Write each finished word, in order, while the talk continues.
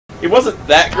It wasn't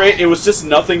that great. It was just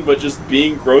nothing but just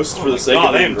being gross for the sake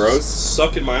of being gross.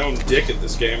 Sucking my own dick at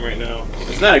this game right now.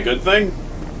 Isn't that a good thing?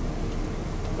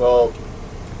 Well,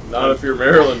 not if you're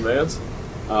Marilyn Manson.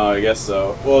 Oh, I guess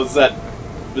so. Well,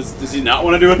 does he not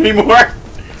want to do it anymore?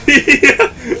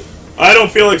 I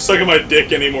don't feel like sucking my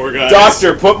dick anymore, guys.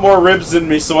 Doctor, put more ribs in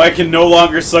me so I can no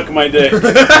longer suck my dick.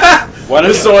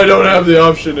 Just so I don't have the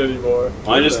option anymore.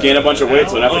 Why don't I just gain a bunch of weight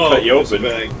so I don't have to cut you open?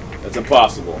 That's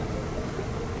impossible.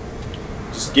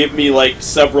 Just give me, like,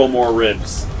 several more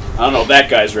ribs. I don't know, that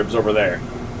guy's ribs over there.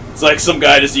 It's like some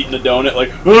guy just eating a donut, like,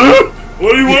 huh?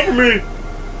 What do you want from me?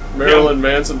 Marilyn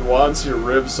Manson wants your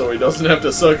ribs so he doesn't have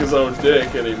to suck his own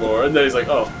dick anymore. And then he's like,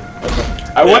 oh,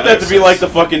 okay. I want that to be like the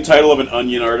fucking title of an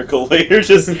Onion article later.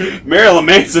 Just, Marilyn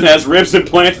Manson has ribs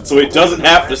implanted so he doesn't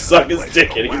have to suck his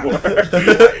dick anymore.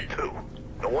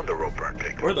 No wonder rope burn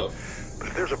big. Where the But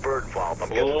if there's a bird involved, I'm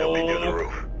guessing they'll be near the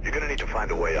roof. You're gonna need to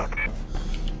find a way up.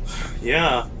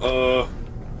 Yeah,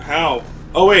 how?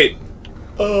 Oh, wait.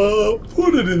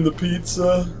 Put it in the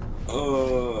pizza.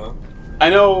 I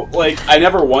know, like, I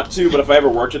never want to, but if I ever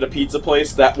worked at a pizza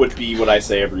place, that would be what I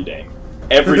say every day.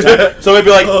 Every time. So I'd be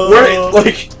like, where,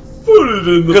 like... Put it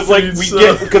in the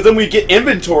pizza. Because then we get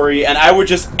inventory, and I would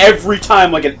just, every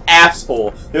time, like an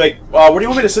asshole, be like, where do you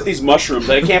want me to sit these mushrooms?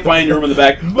 I can't find any room in the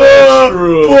back.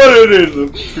 Mushroom. Put it in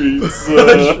the pizza.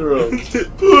 Mushroom.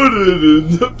 Put it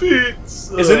in the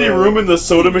pizza. Is any room in the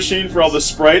soda machine for all the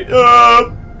Sprite?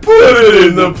 Put it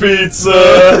in the pizza.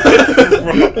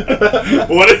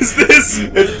 What is this?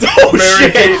 It's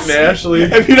Mary-Kate and Ashley.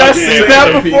 Have you not seen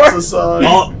that before?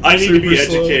 I need to be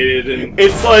educated. And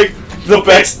it's like the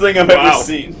best thing I've ever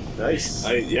seen. Nice.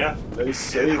 Yeah. Nice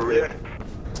save there.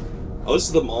 Oh, this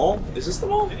is the mall? Is this the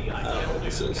mall? I don't know what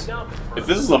this is. If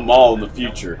this is the mall in the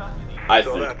future, I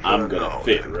think I'm gonna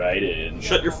fit right in.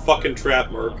 Shut your fucking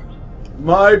trap, Merc.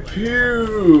 My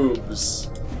pubes.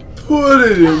 Put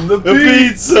it in the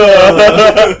pizza.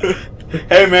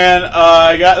 Hey man,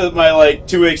 I got my like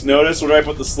 2 weeks notice. Where do I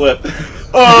put the slip? Put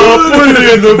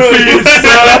it in the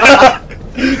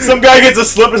pizza. Some guy gets a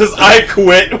slip and says "I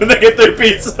quit" when they get their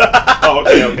pizza. Oh,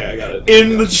 okay, I got it.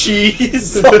 In the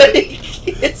cheese, like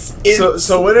it's.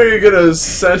 So when are you gonna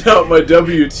send out my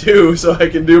W-2 so I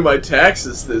can do my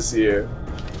taxes this year?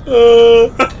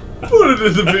 Put it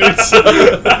in the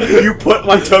pizza. You put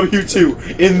my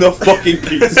W-2 in the fucking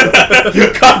pizza.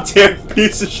 You goddamn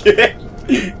piece of shit.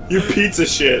 You pizza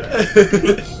shit.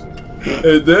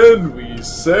 And then we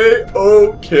say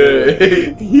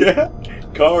okay. Yeah.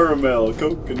 Caramel,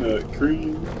 coconut,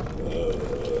 cream.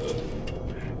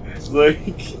 It's like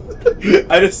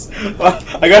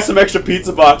I got some extra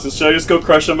pizza boxes. Should I just go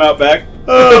crush them out back?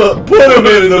 Put them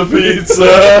in the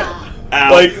pizza. Ow.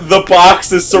 Like the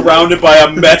box is surrounded by a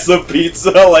mess of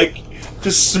pizza, like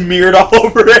just smeared all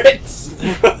over it.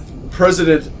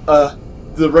 President,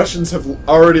 the Russians have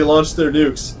already launched their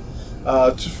nukes.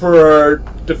 For our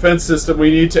defense system,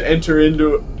 we need to enter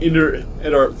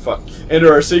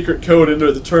our secret code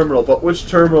into the terminal. But which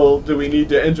terminal do we need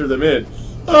to enter them in?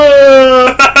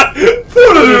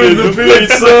 Put it in the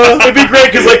pizza. It'd be great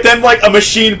because like then like a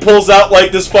machine pulls out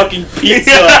like this fucking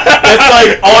pizza that's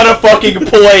like on a fucking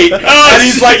plate, and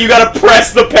he's like, you gotta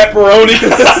press the pepperoni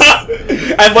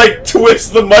and like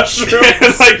twist the mushroom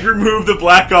and like remove the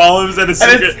black olives and and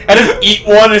then eat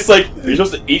one. It's like, are you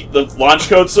supposed to eat the launch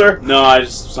code, sir? No, I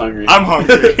just was hungry. I'm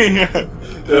hungry.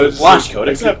 Launch code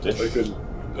accepted. I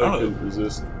couldn't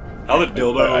resist. How the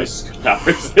dildos? I just could not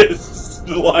resist.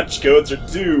 The launch codes are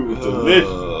too delicious.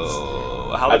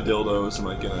 How the dildos am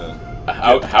I gonna...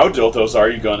 How dildos are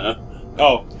you gonna?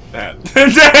 Oh, that.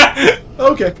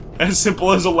 Okay. As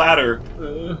simple as a ladder.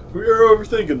 We are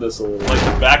overthinking this a little. Like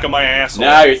the back of my asshole.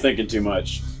 Now you're thinking too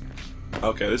much.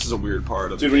 Okay, this is a weird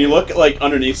part of Dude, when you look like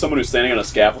underneath someone who's standing on a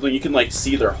scaffolding, you can like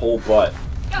see their whole butt.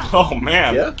 Oh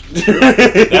man. Yeah.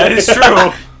 That is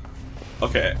true.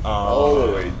 Okay, all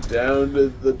the way down to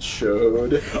the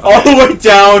chode. All the way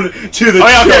down to the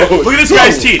chode. Okay. Look at this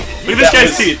guy's teeth. Look at this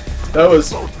guy's teeth. That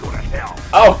was...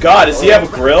 Oh god, does he have a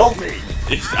grill?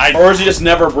 Or does he just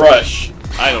never brush?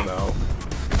 I don't know.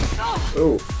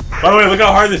 Oh. By the way, look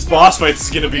how hard this boss fight is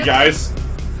gonna be, guys.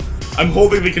 I'm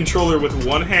holding the controller with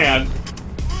one hand.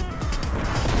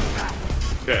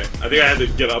 Okay, I think I had to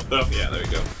get up though. Yeah, there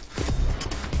you go.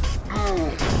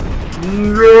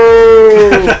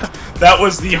 No! That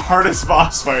was the hardest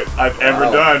boss fight I've ever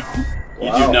done.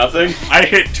 You do nothing? I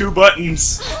hit 2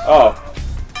 buttons. Oh.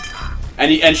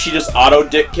 And she just auto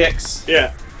dick kicks?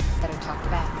 Yeah. Better talk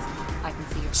fast. I can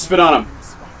see your Spit on him.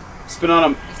 Spit on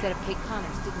him. You set up Kate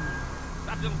Connors, didn't you?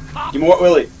 That little cop? Give me what,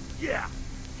 Willie? Yeah.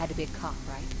 Had to be a cop,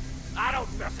 right? I don't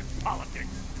mess in politics.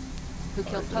 Who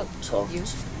killed Pope? Talk You?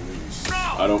 to police.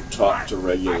 I don't talk to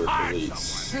regular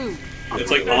police. Who?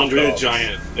 It's like Andre the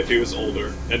Giant if he was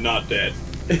older and not dead.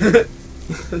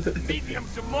 Meet him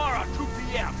tomorrow, 2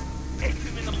 p.m. Take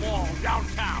him in the mall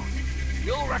downtown.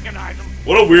 You'll recognize him.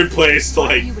 What a weird place to Why are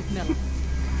like. you with Miller?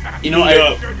 You know,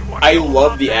 I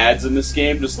love the ads in this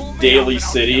game. Just Daily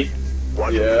City.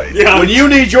 Yeah. Yeah. When you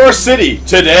need your city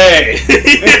today.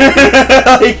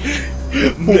 Like,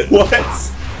 what?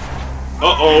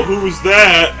 Uh-oh, who was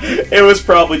that? It was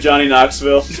probably Johnny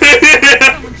Knoxville.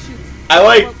 Someone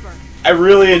shoot. I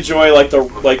really enjoy like the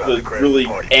really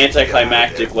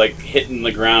anticlimactic like hitting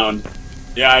the ground.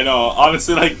 Yeah, I know.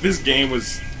 Honestly, like this game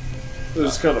was. It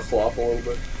was kind of flop a little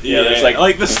bit. Yeah, there's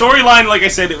like the storyline. Like I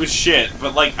said, it was shit.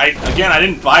 But like I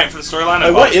didn't buy it for the storyline.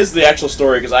 Like, what is the actual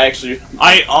story? Because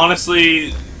I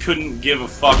honestly couldn't give a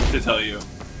fuck to tell you.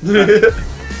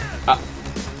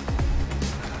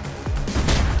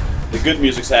 the good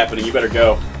music's happening. You better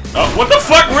go. Oh, what the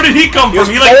fuck? Where did he come He was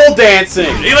from? He like pole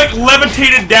dancing. he like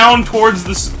levitated down towards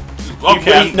this.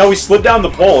 Okay, No, he slid down the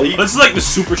pole. He, this is like the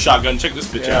super shotgun. Check this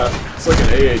bitch out. Yeah, it's like an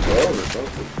AA-12 or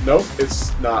something. Nope,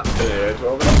 it's not an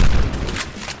AA-12.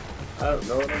 I don't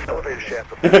know what I'm talking Elevator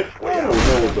shaft. about. I don't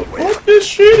know what the fuck this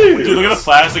shit is. Dude, look at the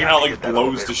plastic and how it like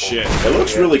blows to shit. it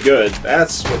looks really good.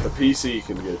 That's what the PC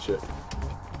can get you.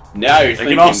 Now you're It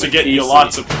thinking can also with get you PC.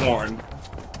 lots of porn.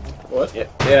 What? Yeah,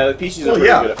 the PCs are Well, pretty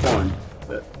yeah. good at porn.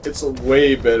 It's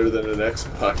way better than an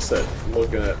Xbox at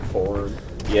looking at porn.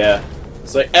 Yeah.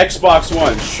 It's like Xbox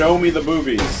One, show me the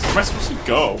boobies. Where am I supposed to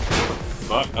go?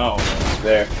 Fuck. Oh.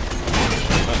 There.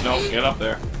 No, get up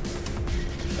there.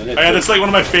 And hit Oh, yeah, that's like one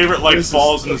of my favorite like This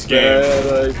falls is in this a game.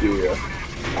 bad idea.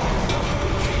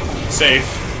 Safe.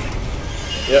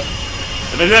 Yep.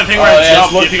 If I do that thing where Oh, I yeah, jump,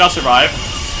 do look- you think I'll survive?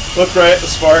 Look right at the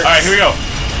sparks. Alright, here we go.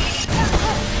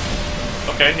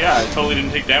 Okay, yeah, I totally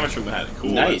didn't take damage from that.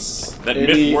 Cool. Nice. That Any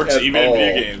myth works at even all. in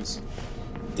video games.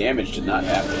 Damage did not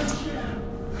happen.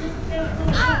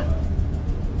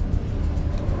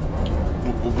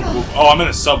 Oh, I'm in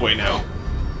a subway now.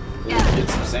 Get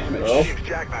some sandwich. Well, Chief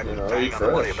Jack might be You know, banging eat on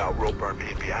the money fresh. about Roper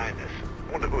being behind this.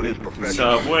 Wonder who his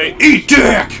professional. Subway, eat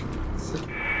dick!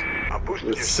 I'm boosting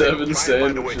with your 7 sales. Try and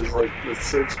find a way sandwiches, to- like with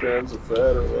 6 grams of fat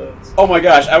or less. Oh my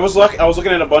gosh, I was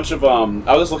looking at a bunch of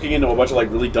I was looking into a bunch of like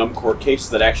really dumb court cases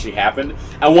that actually happened,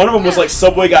 and one of them was like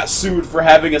Subway got sued for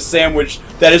having a sandwich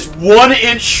that is 1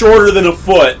 inch shorter than a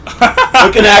foot,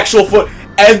 like an actual foot,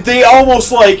 and they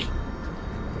almost like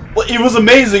it was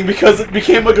amazing because it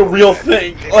became like a real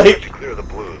thing, To like clear the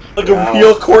blues. a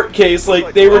real court case,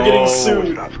 like they were getting Oh.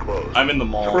 sued Stops closed. I'm in the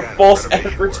mall. for false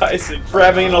advertising for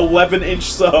having an 11-inch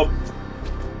sub.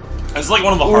 It's like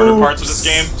one of the harder parts of this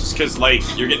Oops. game, just because like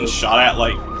you're getting shot at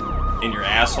like in your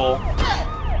asshole,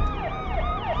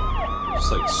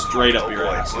 just like straight up Oh your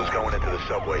boy, asshole. who's going into the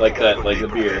subway? Like You gotta that, go like the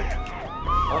deeper. beer.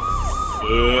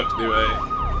 Fuck, do I?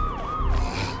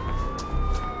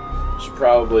 Should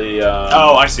probably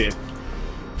Oh, I see it.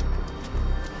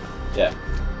 yeah.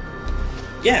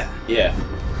 Yeah. Yeah.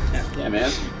 Yeah,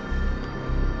 man.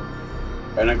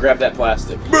 Alright, now grab that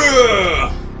plastic. Did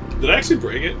I actually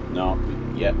break it? No.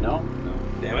 Yeah, no? No.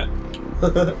 Damn it.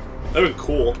 That'd been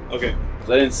cool. Okay. 'Cause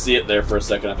I didn't see it there for a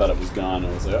second. I thought it was gone. I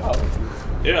was like, oh.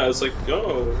 Yeah, I was like,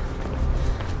 go.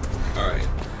 Alright.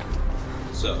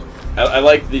 So. I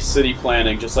like the city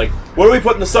planning. Just like, what do we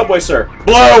put in the subway, sir?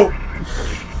 Blow!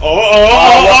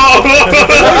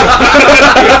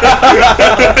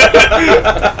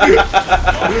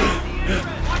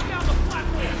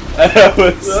 That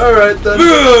was Alright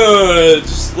then.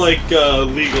 Just like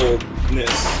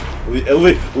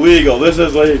legalness. legal. This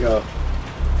is legal.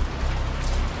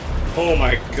 Oh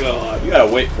my god. You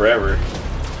gotta wait forever.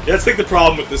 That's like the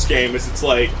problem with this game is it's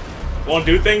like, want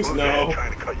to do things? Okay, No,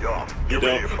 trying to cut you off. you Get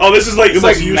don't. rid of Oh, this is like It's the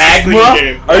like most useless thing in the magma?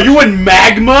 game. Are you in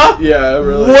magma? Yeah,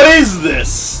 really. What is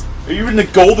this? Are you in the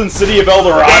golden city of El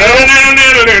Dorado?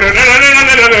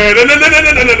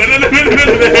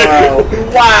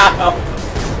 Wow.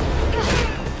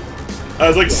 I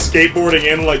was like skateboarding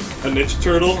in like a Ninja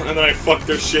Turtle, and then I fucked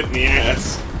their shit in the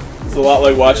ass. It's a lot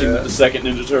like watching Yeah. the second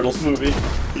Ninja Turtles movie.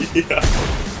 Yeah.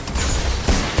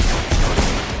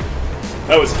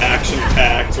 That was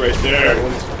action-packed right there.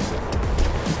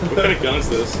 What kind of gun is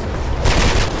this?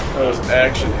 That was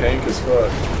action Hank as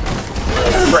fuck.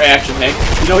 For action, Hank.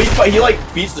 You know, he like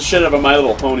beats the shit out of My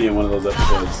Little Pony in one of those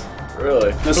episodes.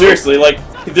 Really? No, seriously, like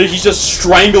he's just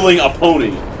strangling a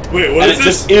pony, Wait, what and is it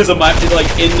this? just is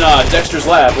like in Dexter's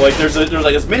Lab. Like there's like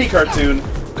this mini cartoon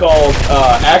called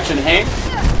Action Hank,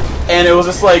 and it was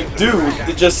just like dude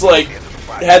that just like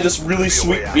had this really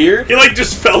sweet beard. He like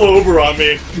just fell over on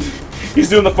me. He's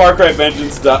doing the Far Cry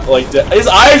Vengeance like his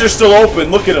eyes are still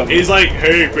open. Look at him. He's like,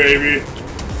 hey, baby.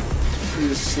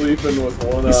 He's sleeping with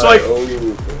one He's eye like-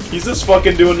 open. He's just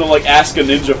fucking doing the like Ask a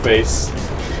Ninja face.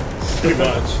 Pretty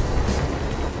much.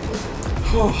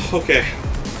 Oh, okay.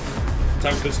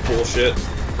 Time for this bullshit.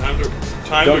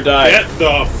 Time Don't to die. get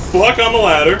the fuck on the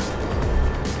ladder.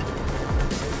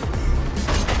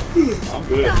 I'm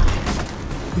good.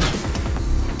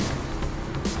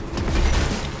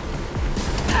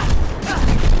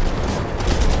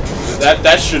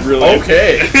 That should really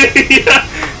Okay. Yeah,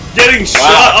 getting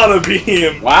shot on a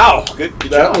beam. Wow, good That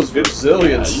job. was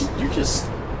resilience. Yeah, you just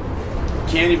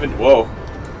can't even. Whoa.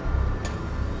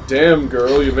 Damn,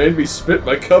 girl, you made me spit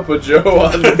my cup of joe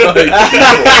on the mic.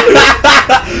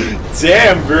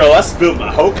 Damn, girl, I spilled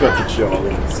my whole cup of joe all over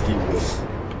this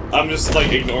keyboard. I'm just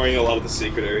like ignoring a lot of the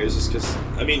secret areas just because.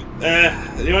 I mean,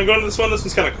 you want to go into this one? This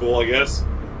one's kind of cool, I guess.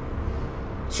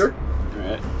 Sure.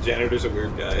 Alright. Janitor's a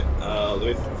weird guy. Let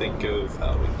me think of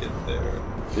how we get there.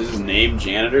 Is his name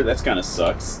Janitor? That kind of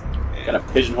sucks. Gotta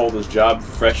pigeonhole his job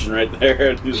fresh and right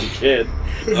there. He's a kid.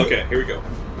 Okay, here we go.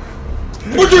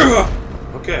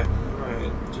 Okay,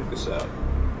 alright, check this out.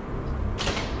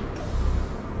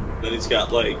 Then he's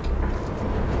got like.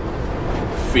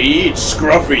 Feed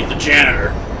Scruffy the janitor.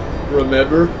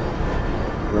 Remember?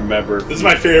 Remember. This is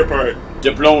my favorite part.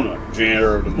 Diploma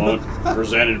Janitor of the Month,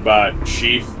 presented by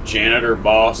Chief Janitor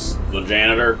Boss, the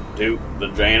Janitor, Duke, the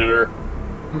Janitor.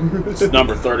 It's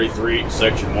number 33,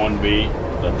 Section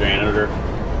 1B, the Janitor.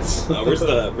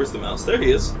 Where's the mouse? There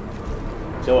he is.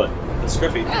 Kill it. That's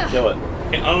Scruffy. Kill it.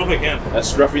 I don't know if I can.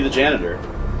 That's Scruffy the Janitor.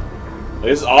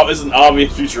 This is an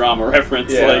obvious Futurama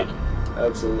reference. Yeah. Like,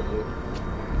 Absolutely.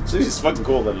 it's fucking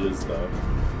cool that it is, though.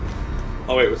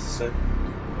 Oh wait, what's this say?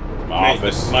 My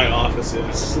office. My office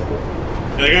is.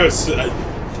 Like I was,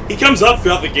 he comes up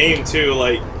throughout the game too,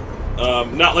 like,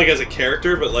 not like as a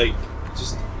character, but like,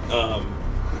 just,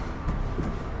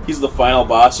 He's the final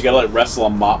boss. You gotta like wrestle a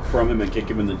mop from him and kick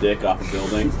him in the dick off a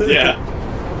building. yeah.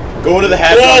 Go into the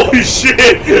Holy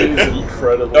shit! He's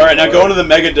incredible. Alright, now go into the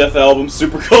Megadeth album,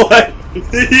 Super Collide.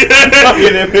 Yeah!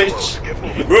 Fucking image.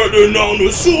 Running on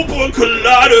the Super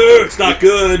Collider! It's not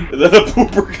good! The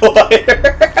Pooper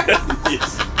Collider.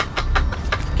 Yes.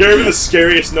 Gary, the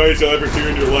scariest noise you'll ever hear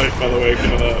in your life, by the way,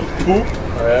 coming up. Poop.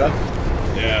 Oh,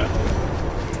 yeah?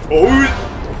 Yeah.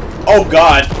 Oh! Oh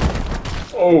god.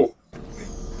 Oh.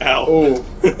 Ow. Oh.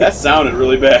 That sounded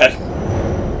really bad.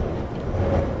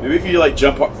 Maybe if you like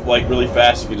jump up like really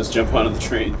fast, you can just jump onto the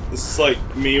train. This is like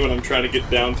me when I'm trying to get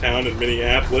downtown in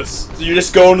Minneapolis. So you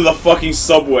just go into the fucking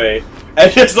subway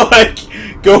and just like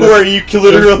go where you can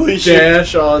literally should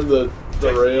Dash on the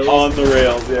rails. on the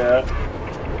rails, yeah.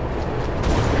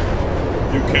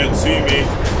 You can't see me.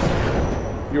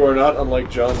 You are not unlike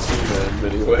John Cena in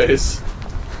many ways.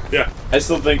 Yeah. I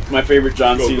still think my favorite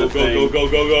John Go, Cena go, thing go, go,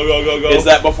 go, go, go, go, go. is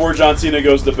that before John Cena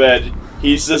goes to bed,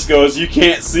 he just goes, "You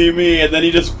can't see me," and then he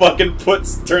just fucking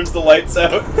turns the lights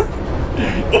out.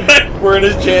 What? Wearing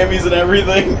his jammies and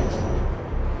everything.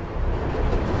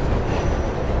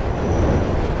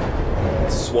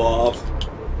 Suave.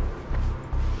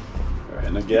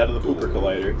 Alright, now get out of the Pooper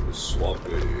Collider. Suave.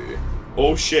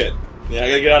 Oh shit. Yeah, I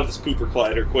gotta get out of this pooper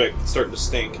collider quick. It's starting to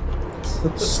stink.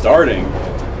 Starting.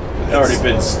 It's already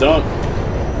been stunk.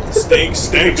 Stink,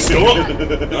 stink, stink.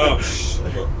 Oh, shit.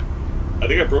 I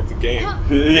think I broke the game.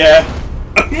 Yeah.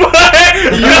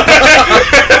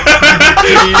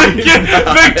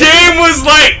 The game was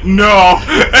like, no.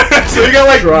 So you got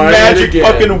like Try it magic again.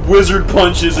 fucking wizard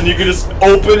punches, and you can just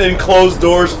open and close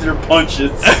doors with your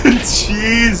punches.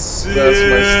 Jesus. That's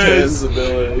my Stan's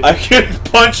ability. I can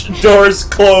punch doors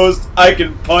closed. I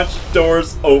can punch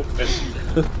doors open.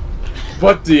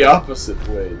 But the opposite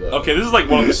way, though. Okay, this is like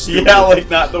one of the stupid. Yeah, like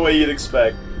not the way you'd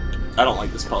expect. I don't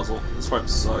like this puzzle. This part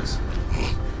sucks.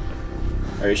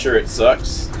 Are you sure it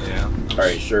sucks? Yeah. Are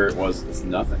you sure it's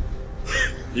nothing?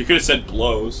 You could have said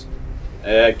blows.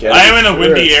 I I am in a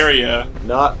windy it's- area.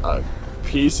 Not a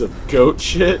piece of goat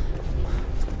shit.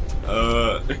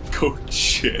 Goat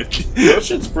shit. That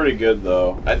shit's pretty good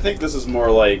though. I think this is more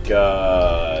like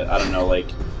I don't know, like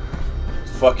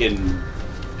fucking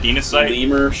Penis site?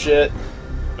 lemur shit.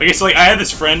 Okay, so like I had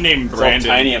this friend named It's all Brandon.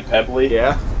 tiny and pebbly.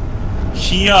 Yeah.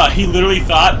 He literally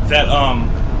thought that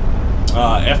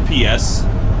FPS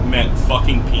meant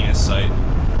fucking penis site.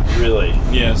 Really.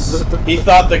 Yes. He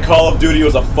thought that Call of Duty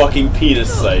was a fucking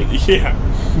penis site. Yeah.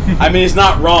 I mean, he's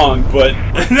not wrong, but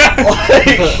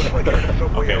like,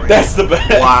 Okay. that's the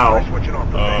best. Wow.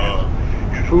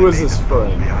 Who is this his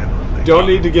friend? Don't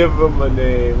need to give him a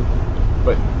name,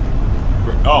 but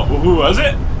Oh, who was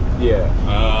it?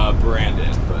 yeah. Brandon.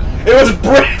 But It was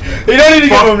You don't need to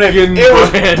give him a name. It was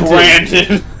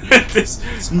Brandon.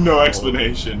 There's no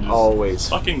explanation. Just Always.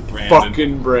 fucking Brandon.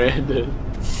 Fucking Brandon.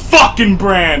 Fucking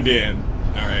Brandon.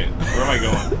 All right, where am I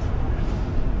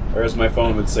going? Or as my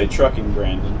phone would say, trucking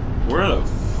Brandon. Where the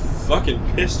fucking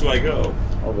piss do I go?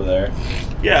 Over there.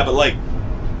 Yeah, but like,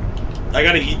 I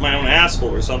gotta eat my own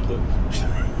asshole or something.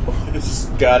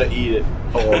 Just gotta eat it.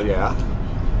 Oh, yeah.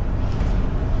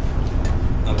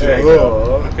 There you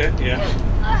go. Okay, yeah.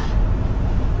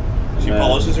 She And then-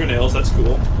 polishes her nails, that's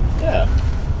cool. Yeah.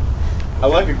 I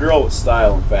like a girl with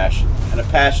style and fashion. And a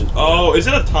passion for Oh, is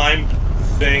it a time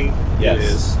thing? Yes. It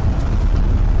is.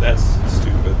 That's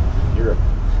stupid. it.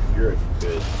 You're a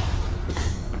good.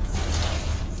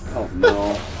 Oh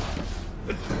no.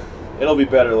 It'll be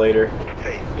better later.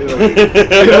 Hey,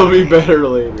 It'll be better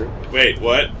later. Wait,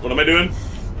 what? What am I doing?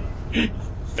 I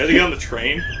had to get on the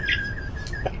train?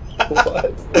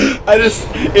 What?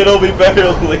 It'll be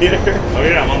better later. Oh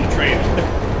yeah, I'm on the train.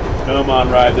 Come on,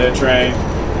 ride that train.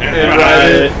 And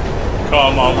ride it.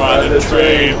 Come on, ride the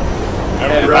train.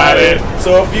 And And ride it.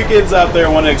 So if you kids out there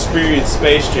want to experience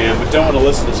Space Jam but don't want to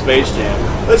listen to Space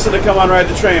Jam, listen to Come On Ride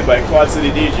the Train by Quad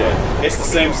City DJ. It's the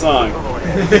same song.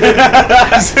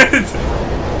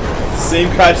 Same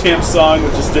goddamn song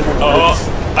with just different Oh, words.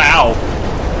 ow.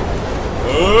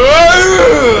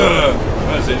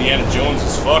 That's Indiana Jones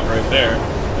as fuck right there.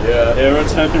 Yeah. Every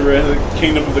time you read the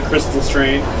Kingdom of the Crystal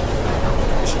Train.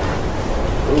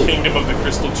 Kingdom of the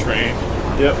Crystal Train.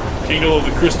 Yep. Kingdom of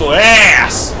the Crystal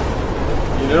Ass!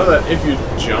 You know that if you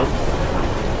jump,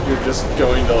 you're just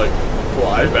going to, like,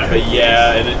 fly back. But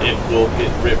yeah, and it will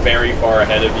get very far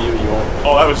ahead of you. You won't.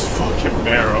 Oh, that was fucking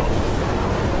narrow.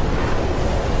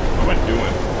 What am I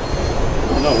doing?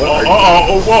 No, what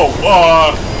are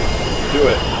Whoa, Do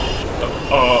it.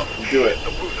 Do it.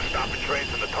 the blues are stopping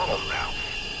trains in the tunnels now.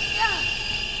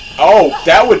 Oh,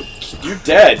 that would. You're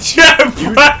dead.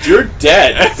 You're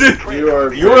dead.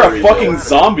 You're a fucking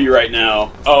zombie right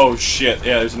now. Oh shit!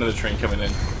 Yeah, there's another train coming in.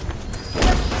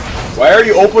 Why are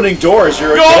you opening doors?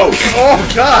 You're a ghost.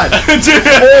 Oh, God!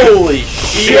 Holy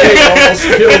shit! Shit almost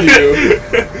killed you.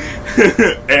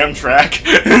 Amtrak.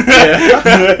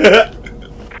 Yeah.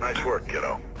 Nice work,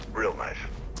 kiddo. Real nice.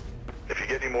 If you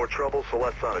get any more trouble,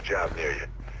 Celeste's on a job near you. Hey,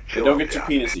 She'll don't help get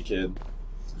too you out. penisy, kid.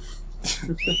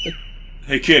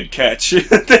 Hey kid, catch.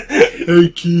 Hey,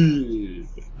 kid.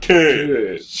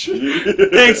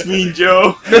 Thanks, Mean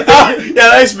Joe. Yeah,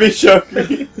 nice meet you. Oh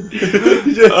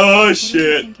What are you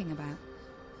shit. thinking about?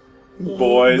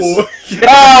 Boys.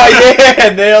 Ah, yeah,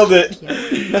 nailed it.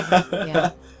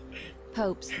 Yeah.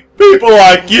 Popes. People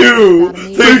like you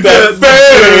think that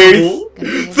faith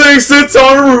thinks it's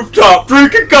on a rooftop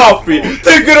drinking coffee,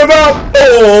 thinking about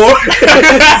porn.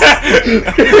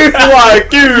 People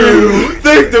like you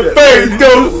think that faith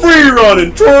goes free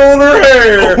running, twirling her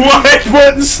hair, What?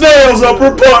 putting snails up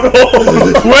her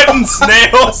butthole. Putting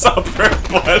snails up her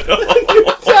butthole.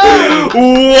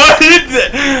 What?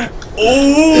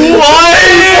 What?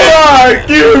 Like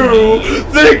you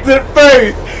think that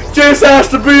faith just has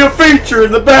to be a feature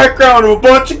in the background of a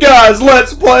bunch of guys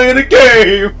let's playing a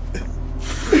game.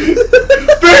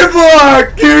 People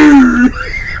like you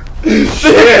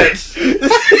shit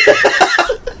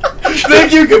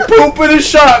think you can poop in a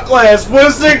shot glass, put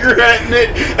a cigarette in it,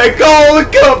 and call it a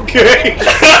cupcake.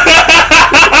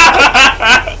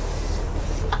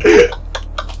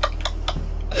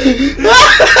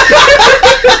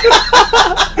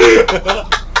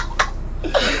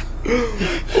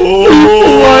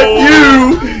 What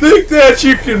you think that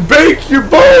you can bake your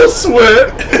ball sweat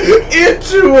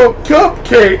into a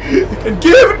cupcake and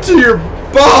give it to your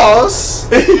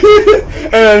boss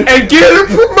and get a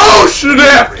promotion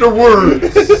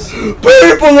afterwards?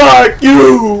 People like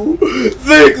you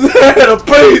think that a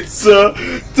pizza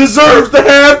deserves to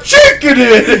have chicken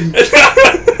in it.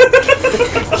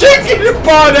 Chicken and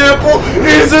pineapple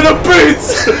isn't a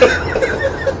pizza.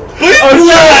 People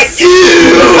like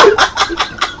you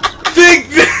think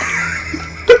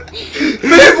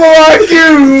people like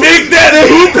you Think that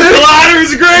poop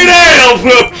bladder's a great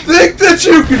album. think that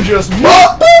you can just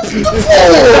mop up the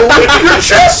floor with your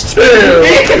chest hair.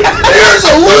 Here's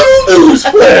a little news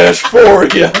flash for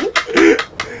you.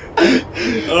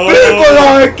 People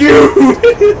like you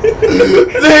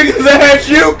think that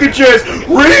you can just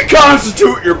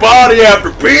reconstitute your body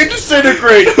after being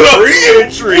disintegrated 3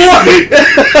 entries. You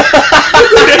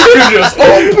can just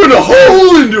open a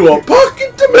hole into a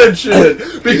pocket dimension,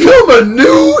 become a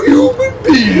new human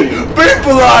being.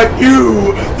 People like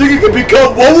you think you can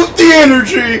become one with the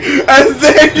energy and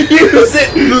then use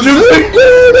it to make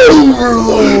an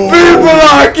overload. People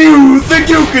like you think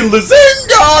you can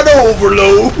Lizinga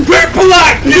overload. People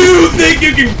like you think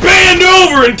you can bend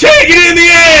over and take it in the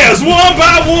ass one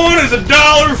by one as $1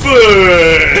 a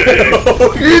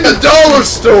foot. In the dollar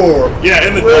store. Yeah,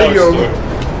 in the Well, dollar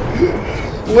store.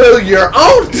 Well, your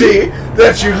auntie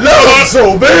that you love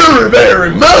so very,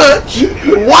 very much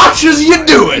watches you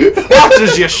do it.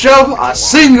 Watches you shove a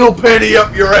single penny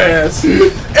up your ass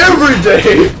every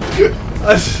day.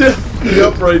 The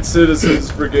Upright Citizens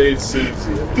Brigade sues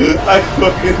you. I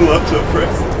fucking love the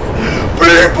president.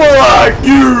 People like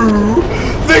you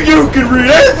think you can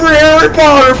read every Harry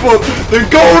Potter book, then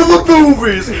go to the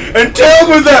movies and tell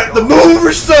me that the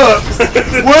movie sucks.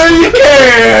 Well, you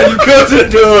can, because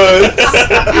it does.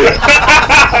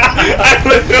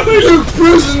 You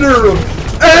prisoner of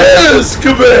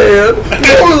Azkaban.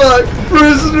 More like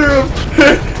prisoner of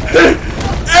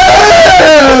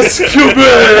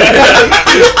Azkaban.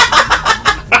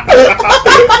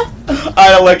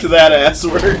 I elect that ass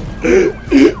word.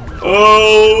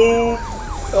 Oh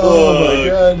Oh my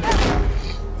god.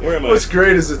 Where am I? What's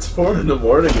great is it's 4 in the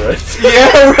morning, right?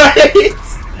 Yeah, right.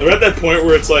 We're at that point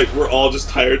where it's like we're all just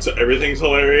tired, so everything's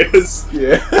hilarious.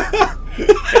 Yeah.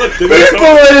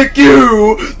 People like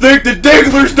you think the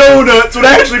Diggler's Donuts would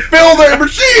actually fill their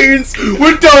machines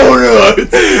with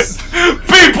donuts.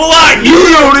 People like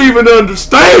you don't even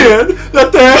understand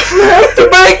that they actually have to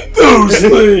make those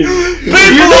things.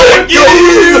 People like you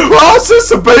in the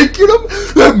process of baking them.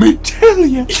 Let me tell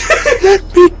you.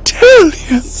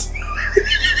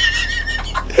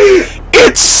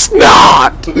 It's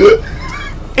not.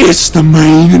 It's the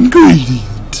main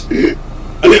ingredient.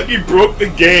 I think you broke the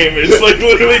game. It's like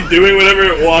literally doing whatever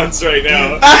it wants right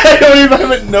now. I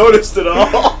haven't noticed at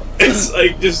all. It's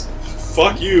like just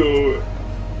fuck you.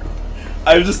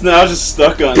 I'm just now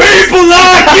stuck on People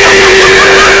like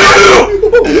you!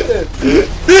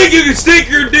 Think you can stick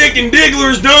your dick in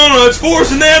Diggler's Donuts,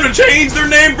 forcing them to change their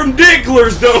name from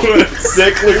Diggler's Donuts.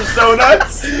 Diggler's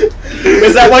Donuts?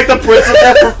 Is that like the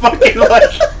principle for fucking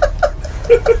like